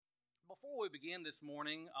Before we begin this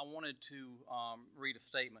morning, I wanted to read a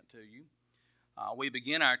statement to you. We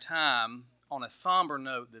begin our time on a somber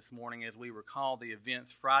note this morning as we recall the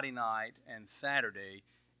events Friday night and Saturday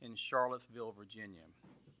in Charlottesville, Virginia.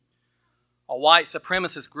 A white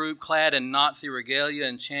supremacist group clad in Nazi regalia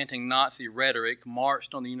and chanting Nazi rhetoric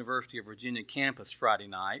marched on the University of Virginia campus Friday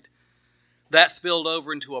night. That spilled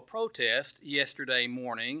over into a protest yesterday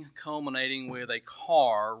morning, culminating with a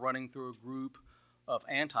car running through a group of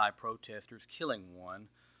anti-protesters, killing one.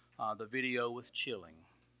 The video was chilling.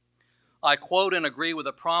 I quote and agree with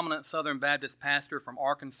a prominent Southern Baptist pastor from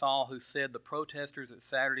Arkansas who said the protesters at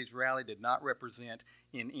Saturday's rally did not represent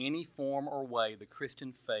in any form or way the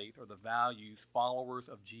Christian faith or the values followers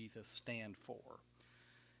of Jesus stand for.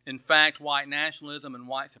 In fact, white nationalism and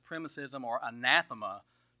white supremacism are anathema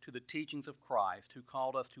to the teachings of Christ, who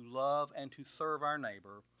called us to love and to serve our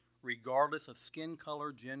neighbor, regardless of skin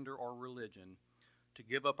color, gender, or religion, to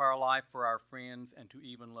give up our life for our friends, and to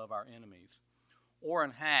even love our enemies.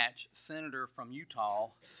 Orrin Hatch, senator from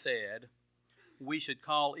Utah, said, "We should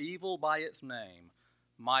call evil by its name.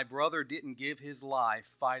 My brother didn't give his life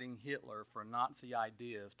fighting Hitler for Nazi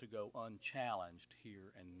ideas to go unchallenged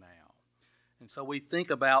here and now." And so we think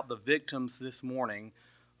about the victims this morning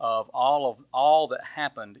of all that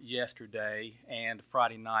happened yesterday and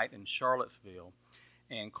Friday night in Charlottesville.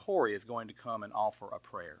 And Corey is going to come and offer a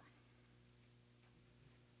prayer.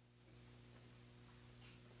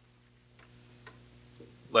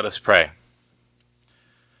 Let us pray.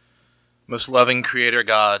 Most loving Creator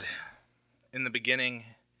God, in the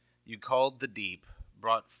beginning you called the deep,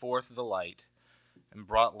 brought forth the light, and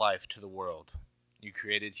brought life to the world. You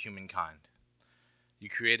created humankind. You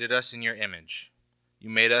created us in your image. You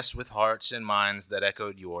made us with hearts and minds that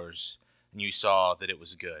echoed yours, and you saw that it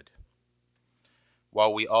was good.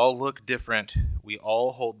 While we all look different, we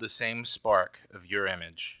all hold the same spark of your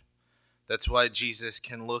image. That's why Jesus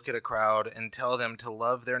can look at a crowd and tell them to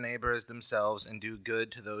love their neighbor as themselves and do good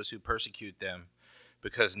to those who persecute them,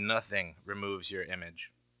 because nothing removes your image.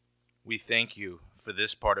 We thank you for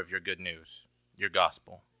this part of your good news, your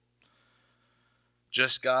gospel.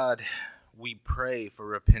 Just God, we pray for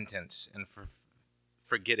repentance and for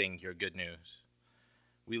forgetting your good news.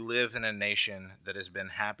 We live in a nation that has been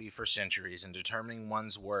happy for centuries in determining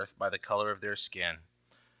one's worth by the color of their skin,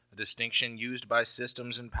 a distinction used by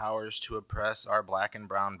systems and powers to oppress our black and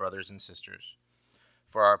brown brothers and sisters.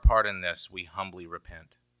 For our part in this, we humbly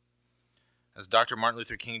repent. As Dr. Martin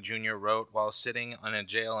Luther King Jr. wrote while sitting in a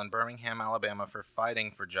jail in Birmingham, Alabama for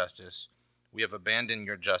fighting for justice, we have abandoned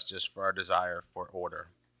your justice for our desire for order,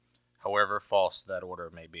 however false that order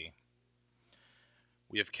may be.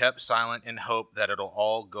 We have kept silent in hope that it'll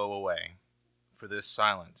all go away. For this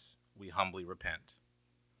silence, we humbly repent.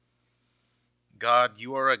 God,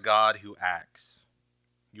 you are a God who acts.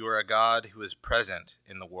 You are a God who is present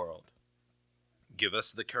in the world. Give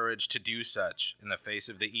us the courage to do such in the face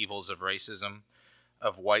of the evils of racism,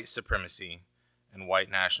 of white supremacy, and white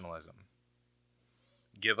nationalism.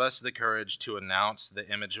 Give us the courage to announce the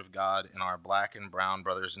image of God in our black and brown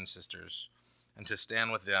brothers and sisters, and to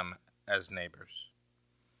stand with them as neighbors.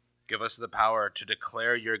 Give us the power to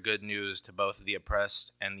declare your good news to both the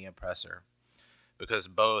oppressed and the oppressor, because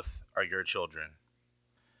both are your children.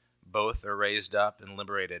 Both are raised up and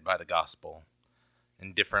liberated by the gospel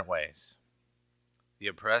in different ways. The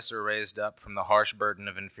oppressed are raised up from the harsh burden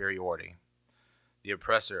of inferiority, the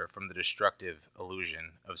oppressor from the destructive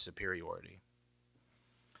illusion of superiority.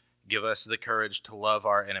 Give us the courage to love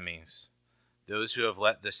our enemies, those who have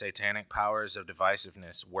let the satanic powers of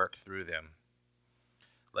divisiveness work through them.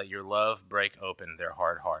 Let your love break open their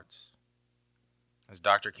hard hearts. As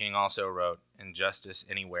Dr. King also wrote, injustice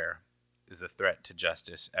anywhere is a threat to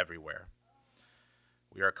justice everywhere.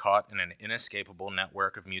 We are caught in an inescapable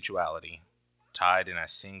network of mutuality, tied in a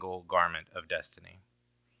single garment of destiny.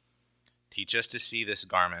 Teach us to see this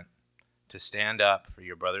garment, to stand up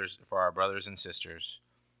for our brothers and sisters,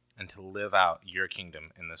 and to live out your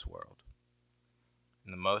kingdom in this world.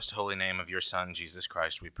 In the most holy name of your Son, Jesus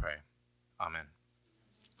Christ, we pray. Amen.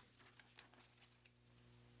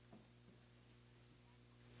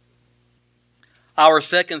 Our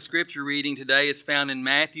second scripture reading today is found in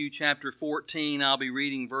Matthew chapter 14. I'll be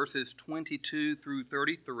reading verses 22 through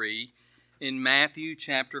 33 in Matthew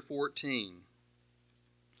chapter 14.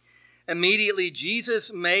 Immediately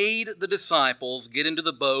Jesus made the disciples get into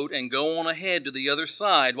the boat and go on ahead to the other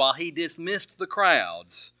side while he dismissed the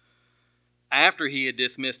crowds. After he had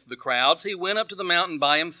dismissed the crowds, he went up to the mountain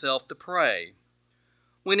by himself to pray.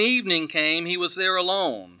 When evening came, he was there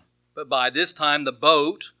alone, but by this time the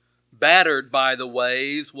boat, battered by the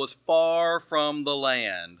waves, was far from the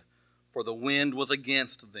land, for the wind was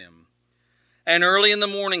against them. And early in the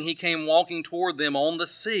morning he came walking toward them on the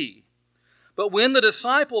sea. But when the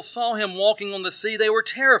disciples saw him walking on the sea, they were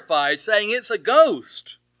terrified, saying, "It's a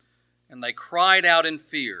ghost." And they cried out in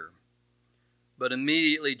fear. But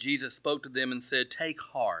immediately Jesus spoke to them and said, "Take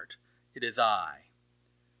heart, it is I.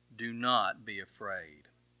 Do not be afraid."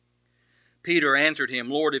 Peter answered him,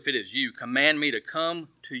 "Lord, if it is you, command me to come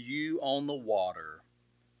to you on the water."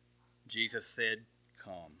 Jesus said,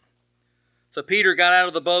 "Come." So Peter got out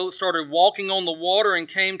of the boat, started walking on the water, and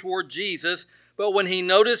came toward Jesus. But when he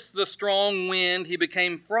noticed the strong wind, he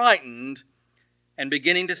became frightened, and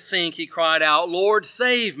beginning to sink, he cried out, "Lord,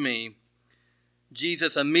 save me."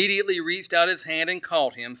 Jesus immediately reached out his hand and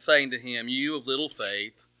caught him, saying to him, "You of little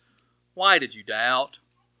faith, why did you doubt?"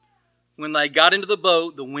 When they got into the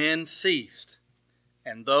boat, the wind ceased,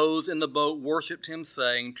 and those in the boat worshipped him,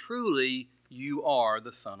 saying, "Truly, you are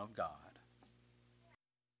the Son of God."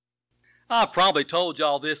 I've probably told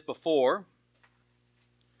y'all this before.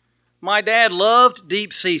 My dad loved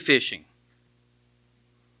deep sea fishing.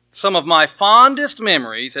 Some of my fondest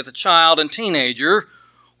memories as a child and teenager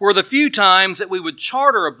were the few times that we would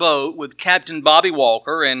charter a boat with Captain Bobby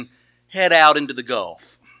Walker and head out into the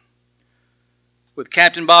Gulf. With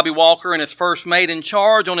Captain Bobby Walker and his first mate in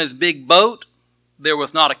charge on his big boat, there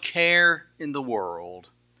was not a care in the world.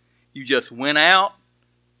 You just went out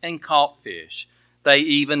and caught fish. They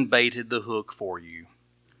even baited the hook for you.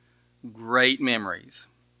 Great memories.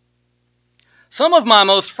 Some of my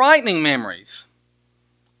most frightening memories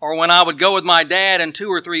are when I would go with my dad and 2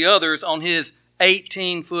 or 3 others on his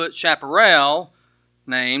 18-foot chaparral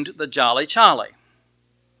named the Jolly Charlie.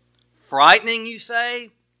 Frightening, you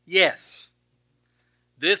say? Yes.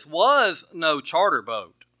 This was no charter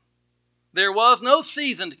boat. There was no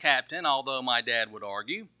seasoned captain, although my dad would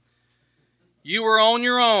argue. You were on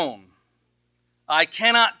your own. I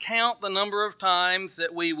cannot count the number of times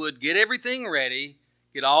that we would get everything ready,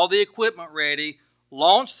 get all the equipment ready,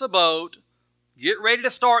 launch the boat, get ready to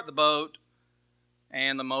start the boat,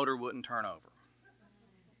 and the motor wouldn't turn over.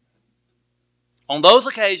 On those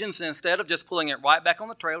occasions, instead of just pulling it right back on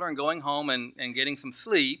the trailer and going home and getting some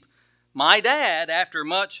sleep, my dad, after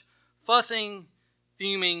much fussing,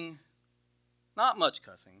 fuming, not much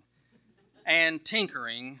cussing, and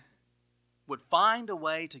tinkering, would find a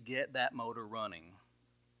way to get that motor running.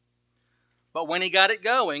 But when he got it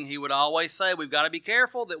going, he would always say, "We've got to be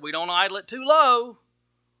careful that we don't idle it too low,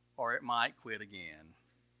 or it might quit again."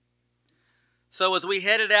 So as we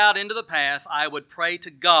headed out into the pass, I would pray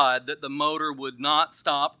to God that the motor would not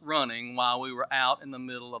stop running while we were out in the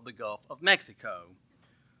middle of the Gulf of Mexico,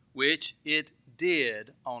 which it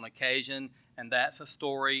did on occasion, and that's a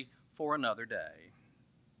story for another day.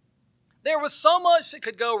 There was so much that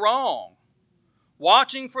could go wrong.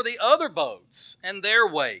 Watching for the other boats and their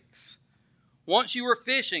wakes. Once you were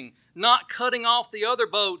fishing, not cutting off the other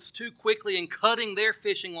boats too quickly and cutting their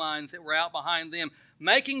fishing lines that were out behind them.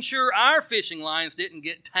 Making sure our fishing lines didn't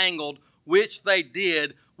get tangled, which they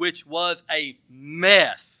did, which was a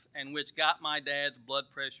mess, and which got my dad's blood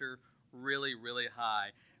pressure really, really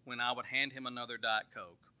high when I would hand him another Diet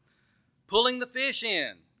Coke. Pulling the fish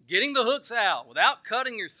in, getting the hooks out without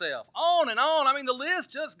cutting yourself, on and on. I mean, the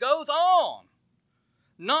list just goes on.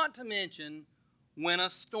 Not to mention when a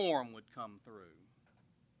storm would come through.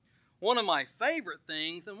 One of my favorite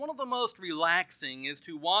things and one of the most relaxing is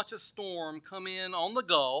to watch a storm come in on the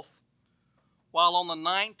Gulf while on the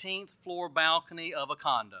 19th floor balcony of a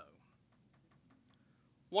condo.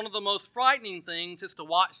 One of the most frightening things is to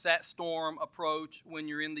watch that storm approach when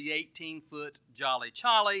you're in the 18-foot Jolly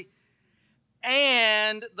Charlie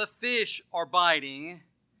and the fish are biting,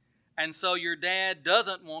 and so your dad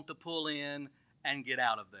doesn't want to pull in and get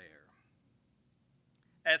out of there.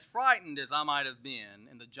 As frightened as I might have been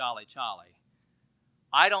in the Jolly Charlie,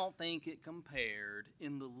 I don't think it compared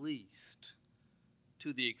in the least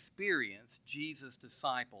to the experience Jesus'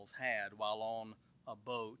 disciples had while on a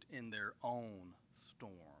boat in their own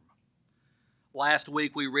storm. Last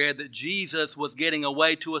week we read that Jesus was getting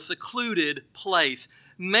away to a secluded place,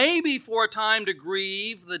 maybe for a time to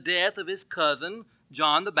grieve the death of his cousin,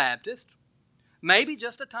 John the Baptist, maybe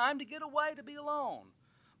just a time to get away to be alone.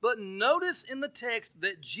 But notice in the text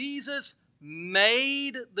that Jesus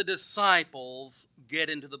made the disciples get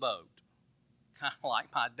into the boat, kind of like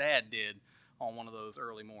my dad did on one of those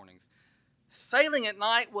early mornings. Sailing at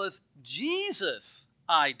night was Jesus'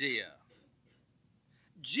 idea.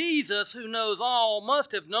 Jesus, who knows all,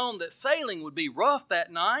 must have known that sailing would be rough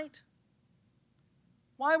that night.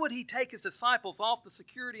 Why would he take his disciples off the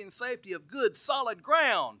security and safety of good, solid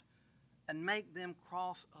ground and make them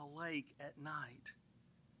cross a lake at night?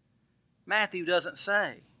 Matthew doesn't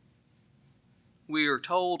say. we are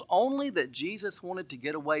told only that Jesus wanted to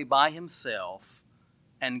get away by himself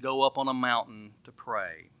and go up on a mountain to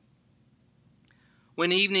pray.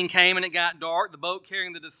 When evening came and it got dark, the boat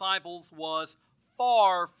carrying the disciples was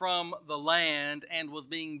far from the land and was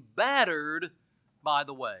being battered by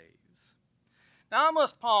the waves. Now, I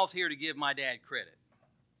must pause here to give my dad credit.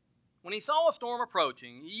 When he saw a storm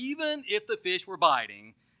approaching, even if the fish were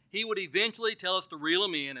biting, he would eventually tell us to reel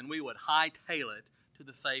them in and we would hightail it to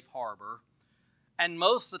the safe harbor. And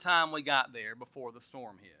most of the time we got there before the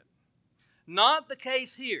storm hit. Not the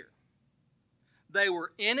case here. They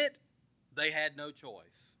were in it. They had no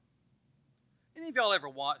choice. Any of y'all ever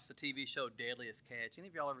watched the TV show Deadliest Catch? Any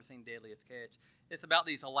of y'all ever seen Deadliest Catch? It's about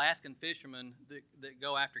these Alaskan fishermen that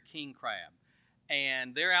go after king crab.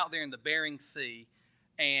 And they're out there in the Bering Sea.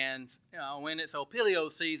 And when it's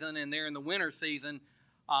Opilio season and they're in the winter season,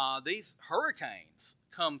 these hurricanes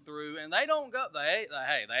come through and they don't go. They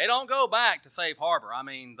don't go back to safe harbor. I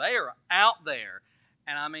mean, they are out there,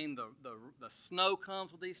 and I mean the snow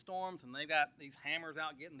comes with these storms, and they've got these hammers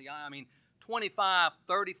out getting the. I mean, 25,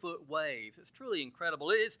 30-foot waves. It's truly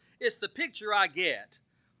incredible. It's the picture I get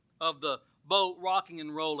of the boat rocking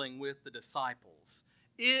and rolling with the disciples.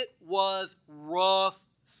 It was rough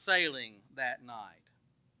sailing that night.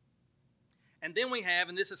 And then we have,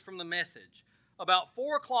 and this is from the Message, about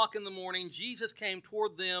 4 o'clock in the morning, Jesus came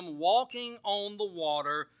toward them walking on the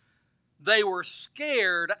water. They were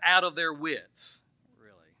scared out of their wits,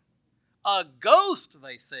 really. A ghost,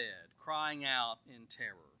 they said, crying out in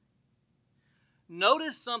terror.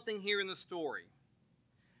 Notice something here in the story.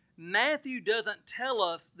 Matthew doesn't tell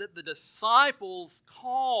us that the disciples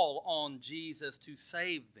call on Jesus to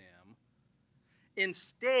save them.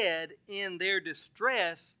 Instead, in their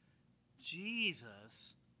distress,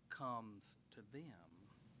 Jesus comes to them.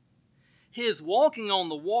 His walking on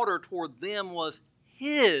the water toward them was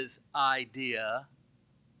his idea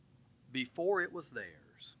before it was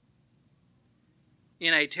theirs.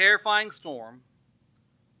 In a terrifying storm,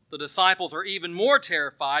 the disciples are even more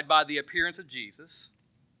terrified by the appearance of Jesus.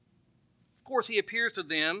 Of course, he appears to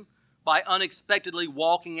them by unexpectedly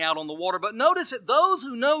walking out on the water. But notice that those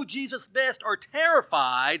who know Jesus best are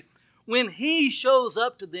terrified when he shows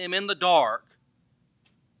up to them in the dark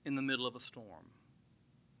in the middle of a storm.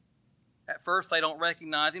 At first, they don't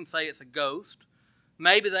recognize him, say it's a ghost.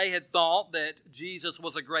 Maybe they had thought that Jesus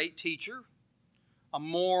was a great teacher, a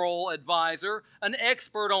moral advisor, an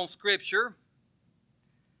expert on Scripture.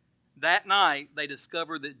 That night, they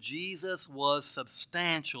discovered that Jesus was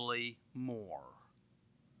substantially more.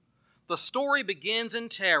 The story begins in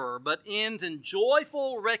terror, but ends in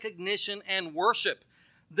joyful recognition and worship.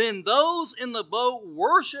 Then those in the boat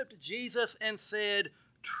worshiped Jesus and said,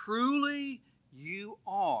 "Truly, you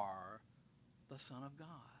are the Son of God."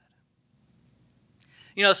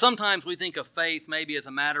 You know, sometimes we think of faith maybe as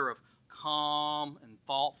a matter of calm and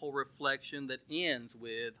thoughtful reflection that ends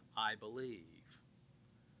with, "I believe."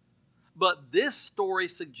 But this story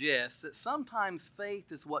suggests that sometimes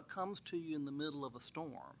faith is what comes to you in the middle of a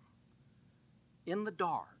storm, in the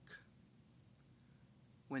dark,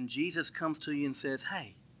 when Jesus comes to you and says,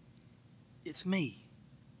 "Hey, it's me."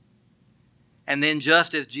 And then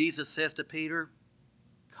just as Jesus says to Peter,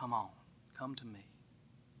 "Come on, come to me."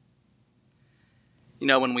 You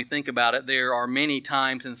know, when we think about it, there are many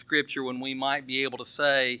times in Scripture when we might be able to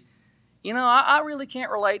say, you know, I really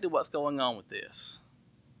can't relate to what's going on with this.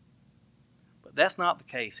 But that's not the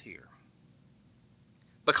case here.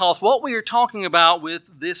 Because what we are talking about with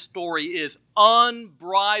this story is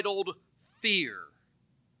unbridled fear.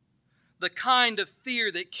 The kind of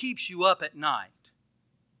fear that keeps you up at night.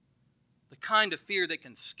 The kind of fear that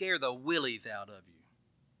can scare the willies out of you.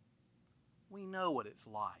 We know what it's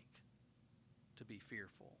like to be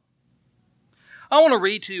fearful. I want to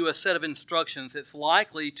read to you a set of instructions that's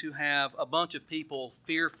likely to have a bunch of people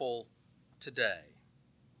fearful today.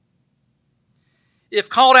 If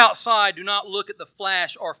caught outside, do not look at the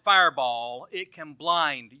flash or fireball. It can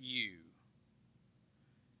blind you.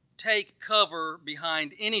 Take cover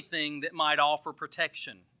behind anything that might offer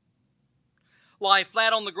protection. Lie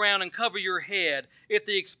flat on the ground and cover your head. If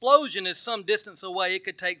the explosion is some distance away, it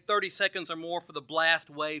could take 30 seconds or more for the blast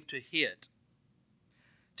wave to hit.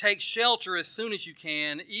 Take shelter as soon as you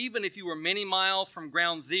can, even if you were many miles from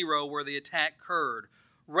ground zero where the attack occurred.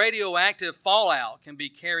 Radioactive fallout can be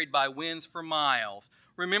carried by winds for miles.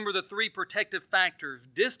 Remember the 3 protective factors: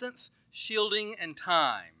 distance, shielding, and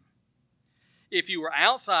time. If you were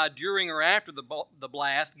outside during or after the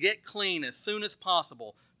blast, get clean as soon as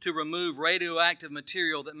possible to remove radioactive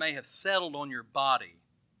material that may have settled on your body.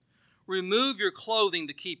 Remove your clothing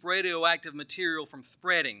to keep radioactive material from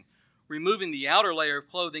spreading. Removing the outer layer of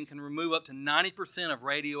clothing can remove up to 90% of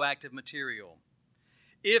radioactive material.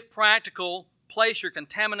 If practical, place your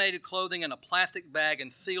contaminated clothing in a plastic bag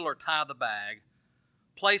and seal or tie the bag.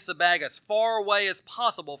 Place the bag as far away as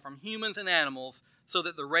possible from humans and animals so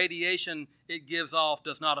that the radiation it gives off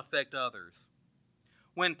does not affect others.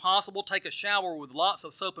 When possible, take a shower with lots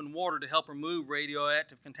of soap and water to help remove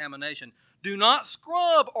radioactive contamination. Do not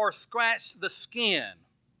scrub or scratch the skin.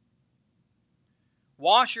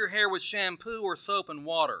 Wash your hair with shampoo or soap and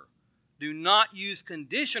water. Do not use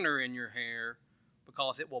conditioner in your hair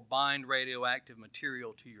because it will bind radioactive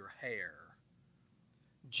material to your hair.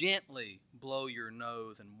 Gently blow your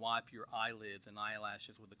nose and wipe your eyelids and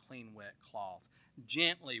eyelashes with a clean, wet cloth.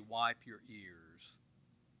 Gently wipe your ears.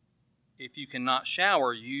 If you cannot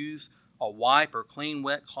shower, use a wipe or clean,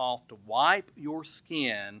 wet cloth to wipe your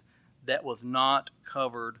skin that was not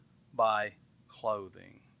covered by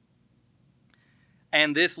clothing.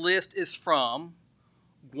 And this list is from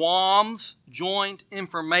Guam's Joint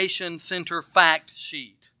Information Center fact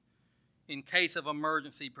sheet. In case of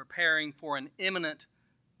emergency, preparing for an imminent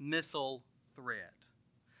missile threat.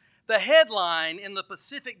 The headline in the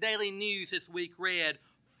Pacific Daily News this week read,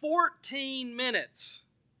 14 minutes.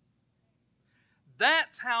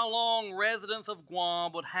 That's how long residents of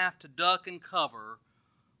Guam would have to duck and cover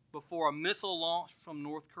before a missile launched from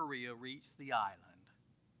North Korea reached the island.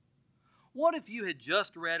 What if you had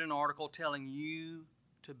just read an article telling you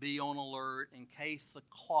to be on alert in case the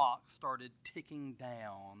clock started ticking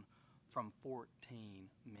down from 14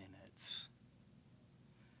 minutes?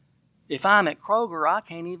 If I'm at Kroger, I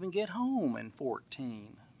can't even get home in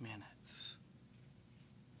 14 minutes.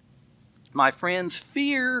 My friends,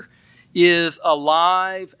 fear is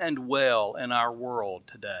alive and well in our world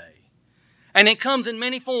today. And it comes in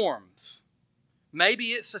many forms.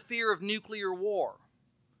 Maybe it's the fear of nuclear war.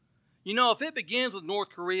 You know, if it begins with North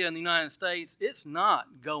Korea and the United States, it's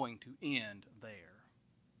not going to end there.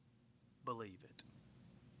 Believe it.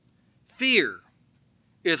 Fear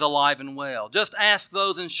is alive and well. Just ask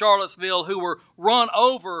those in Charlottesville who were run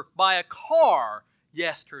over by a car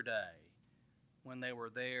yesterday when they were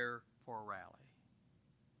there for a rally.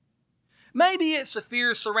 Maybe it's the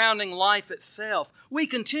fear surrounding life itself. We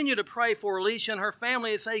continue to pray for Alicia and her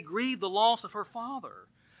family as they grieve the loss of her father.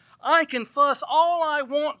 I can fuss all I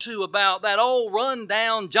want to about that old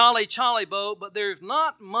run-down Jolly Charlie boat, but there's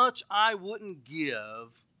not much I wouldn't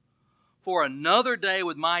give for another day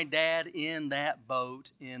with my dad in that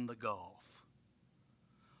boat in the Gulf.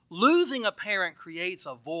 Losing a parent creates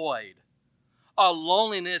a void, a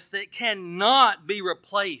loneliness that cannot be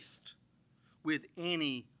replaced with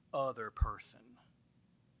any other person.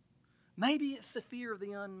 Maybe it's the fear of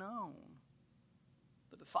the unknown.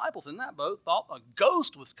 The disciples in that boat thought a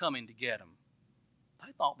ghost was coming to get them.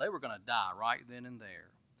 They thought they were going to die right then and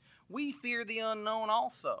there. We fear the unknown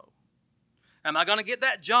also. Am I going to get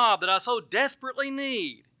that job that I so desperately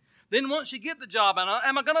need? Then once you get the job,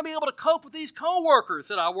 am I going to be able to cope with these coworkers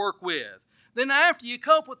that I work with? Then after you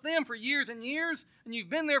cope with them for years and years, and you've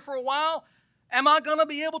been there for a while, am I going to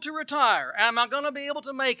be able to retire? Am I going to be able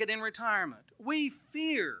to make it in retirement? We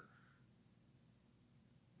fear.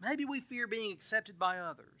 Maybe we fear being accepted by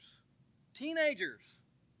others. Teenagers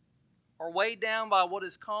are weighed down by what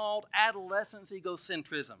is called adolescence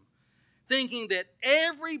egocentrism, thinking that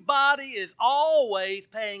everybody is always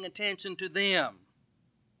paying attention to them.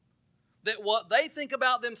 That what they think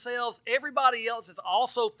about themselves, everybody else is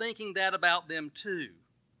also thinking that about them too.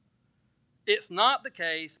 It's not the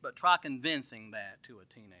case, but try convincing that to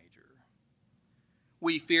a teenager.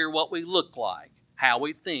 We fear what we look like, how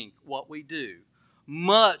we think, what we do,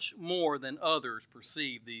 much more than others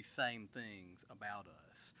perceive these same things about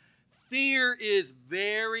us. Fear is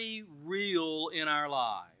very real in our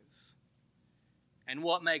lives. And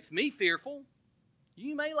what makes me fearful,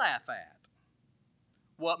 you may laugh at.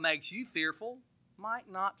 What makes you fearful might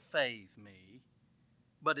not faze me,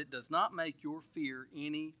 but it does not make your fear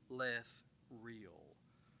any less real.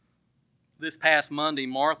 This past Monday,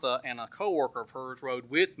 Martha and a coworker of hers rode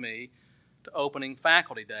with me to opening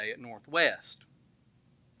faculty day at Northwest.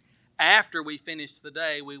 After we finished the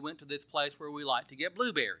day, we went to this place where we like to get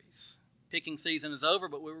blueberries. Picking season is over,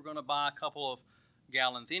 but we were going to buy a couple of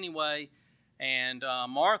gallons anyway. And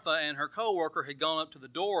Martha and her coworker had gone up to the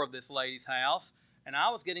door of this lady's house, and I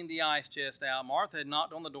was getting the ice chest out. Martha had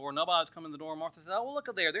knocked on the door. Nobody was coming to the door. Martha said, "Oh, well, look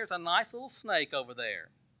at there. There's a nice little snake over there."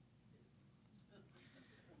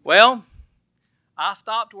 Well, I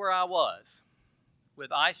stopped where I was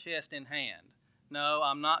with ice chest in hand. No,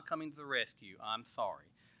 I'm not coming to the rescue. I'm sorry.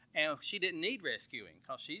 And she didn't need rescuing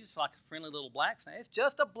because she's just like a friendly little black snake. It's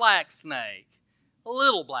just a black snake, a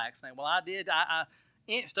little black snake. Well, I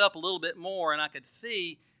inched up a little bit more, and I could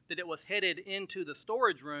see that it was headed into the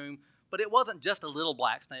storage room, but it wasn't just a little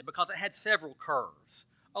black snake because it had several curves.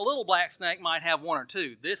 A little black snake might have one or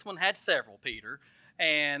two. This one had several, Peter.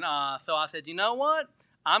 And so I said, you know what?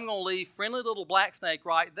 I'm going to leave friendly little black snake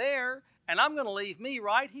right there, and I'm going to leave me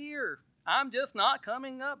right here. I'm just not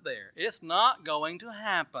coming up there. It's not going to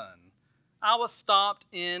happen. I was stopped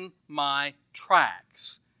in my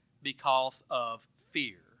tracks because of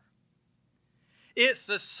fear. It's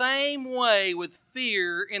the same way with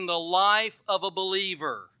fear in the life of a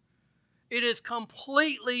believer. It is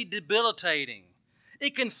completely debilitating.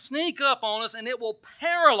 It can sneak up on us and it will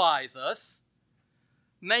paralyze us,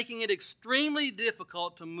 making it extremely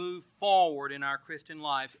difficult to move forward in our Christian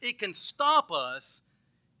lives. It can stop us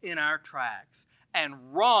in our tracks and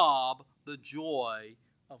rob the joy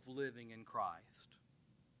of living in Christ.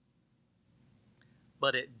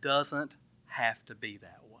 But it doesn't have to be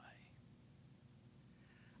that way.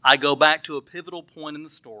 I go back to a pivotal point in the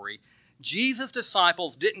story. Jesus'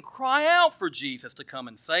 disciples didn't cry out for Jesus to come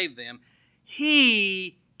and save them.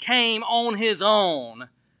 He came on his own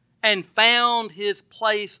and found his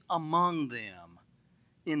place among them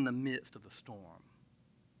in the midst of the storm.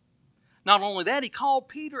 Not only that, he called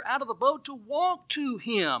Peter out of the boat to walk to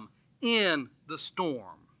him in the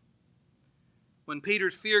storm. When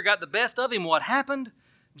Peter's fear got the best of him, what happened?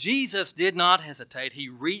 Jesus did not hesitate. He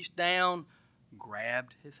reached down,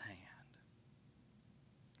 grabbed his hand.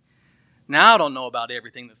 Now, I don't know about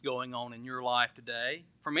everything that's going on in your life today.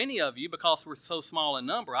 For many of you, because we're so small in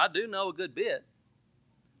number, I do know a good bit.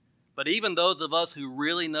 But even those of us who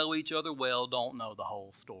really know each other well don't know the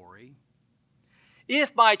whole story.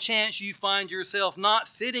 If by chance you find yourself not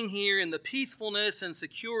sitting here in the peacefulness and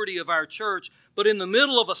security of our church, but in the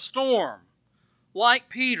middle of a storm, like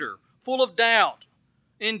Peter, full of doubt,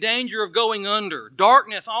 in danger of going under,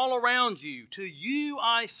 darkness all around you, to you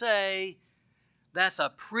I say, that's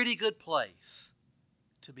a pretty good place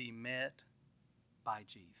to be met by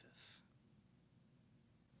Jesus.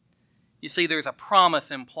 You see, there's a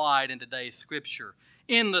promise implied in today's scripture.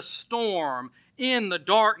 In the storm, in the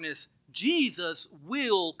darkness, Jesus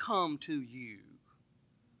will come to you.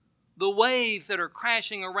 The waves that are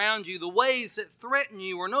crashing around you, the waves that threaten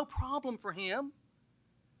you are no problem for him.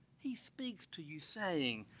 He speaks to you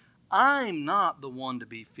saying, I'm not the one to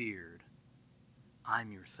be feared.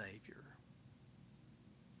 I'm your Savior.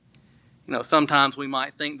 You know, sometimes we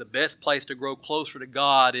might think the best place to grow closer to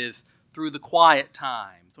God is through the quiet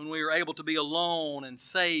times, when we are able to be alone and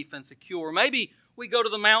safe and secure. Maybe we go to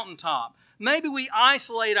the mountaintop. Maybe we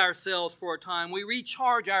isolate ourselves for a time. We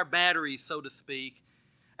recharge our batteries, so to speak.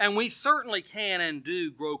 And we certainly can and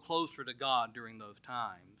do grow closer to God during those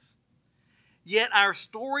times. Yet our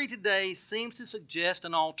story today seems to suggest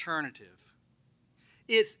an alternative.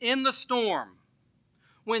 It's in the storm,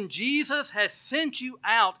 when Jesus has sent you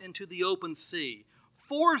out into the open sea,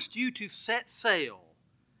 forced you to set sail,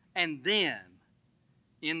 and then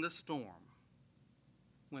in the storm,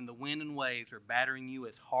 when the wind and waves are battering you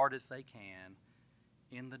as hard as they can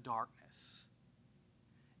in the darkness,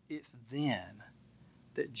 it's then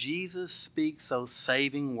that Jesus speaks those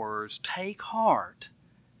saving words, take heart,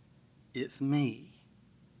 it's me.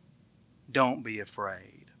 Don't be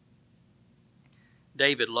afraid.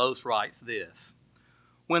 David Lose writes this,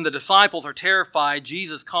 when the disciples are terrified,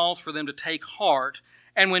 Jesus calls for them to take heart,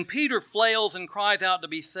 and when Peter flails and cries out to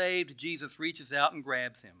be saved, Jesus reaches out and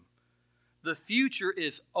grabs him. The future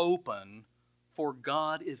is open, for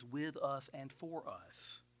God is with us and for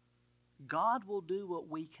us. God will do what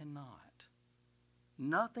we cannot.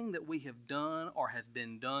 Nothing that we have done or has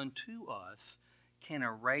been done to us can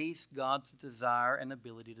erase God's desire and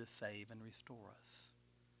ability to save and restore us.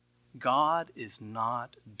 God is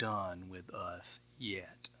not done with us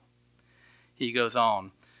yet. He goes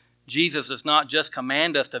on, Jesus does not just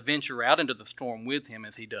command us to venture out into the storm with him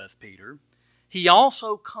as he does Peter. He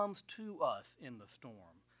also comes to us in the storm,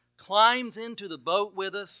 climbs into the boat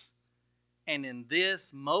with us, and in this,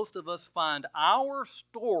 most of us find our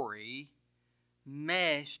story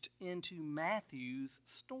meshed into Matthew's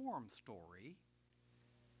storm story,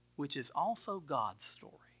 which is also God's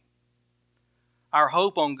story. Our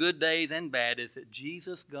hope on good days and bad is that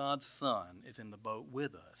Jesus, God's Son, is in the boat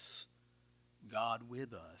with us, God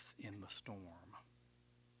with us in the storm.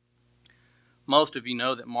 Most of you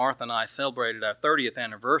know that Martha and I celebrated our 30th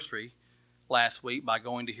anniversary last week by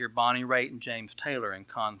going to hear Bonnie Raitt and James Taylor in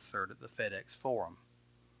concert at the FedEx Forum.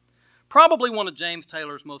 Probably one of James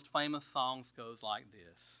Taylor's most famous songs goes like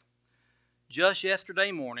this. Just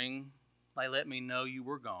yesterday morning, they let me know you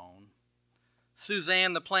were gone.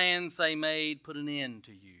 Suzanne, the plans they made put an end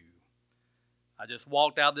to you. I just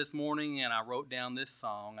walked out this morning and I wrote down this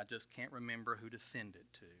song. I just can't remember who to send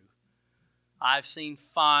it to. I've seen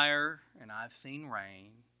fire and I've seen rain.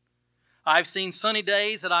 I've seen sunny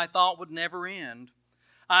days that I thought would never end.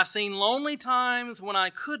 I've seen lonely times when I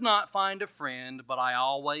could not find a friend, but I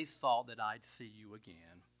always thought that I'd see you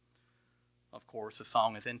again. Of course, the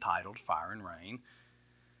song is entitled Fire and Rain.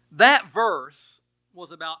 That verse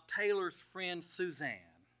was about Taylor's friend Suzanne,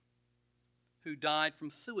 who died from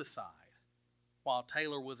suicide while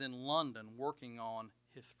Taylor was in London working on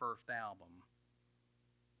his first album.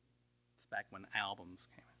 It's back when albums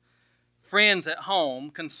came out. Friends at home,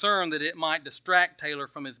 concerned that it might distract Taylor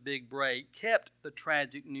from his big break, kept the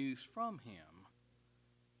tragic news from him,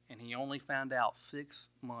 and he only found out 6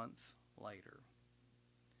 months later.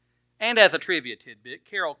 And as a trivia tidbit,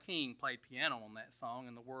 Carole King played piano on that song,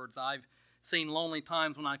 and the words, "I've seen lonely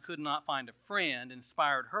times when I could not find a friend,"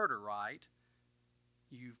 inspired her to write,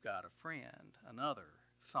 "You've Got a Friend," another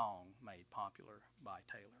song made popular by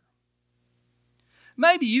Taylor.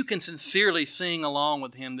 Maybe you can sincerely sing along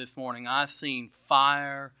with him this morning. I've seen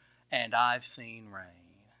fire and I've seen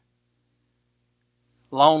rain.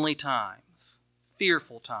 Lonely times,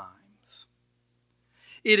 fearful times.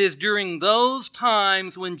 It is during those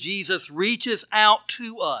times when Jesus reaches out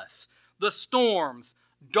to us. The storms,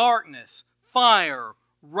 darkness, fire,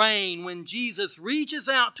 rain, when Jesus reaches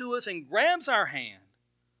out to us and grabs our hand,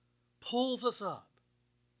 pulls us up,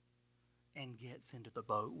 and gets into the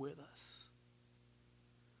boat with us.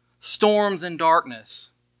 Storms and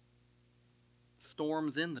darkness,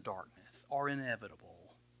 storms in the darkness are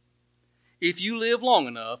inevitable. If you live long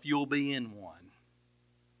enough, you'll be in one.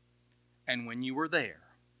 And when you are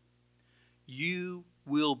there, you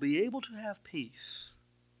will be able to have peace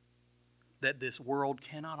that this world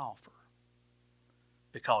cannot offer,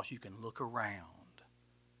 because you can look around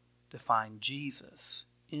to find Jesus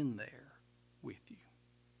in there with you.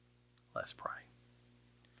 Let's pray.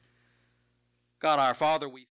 God our Father, we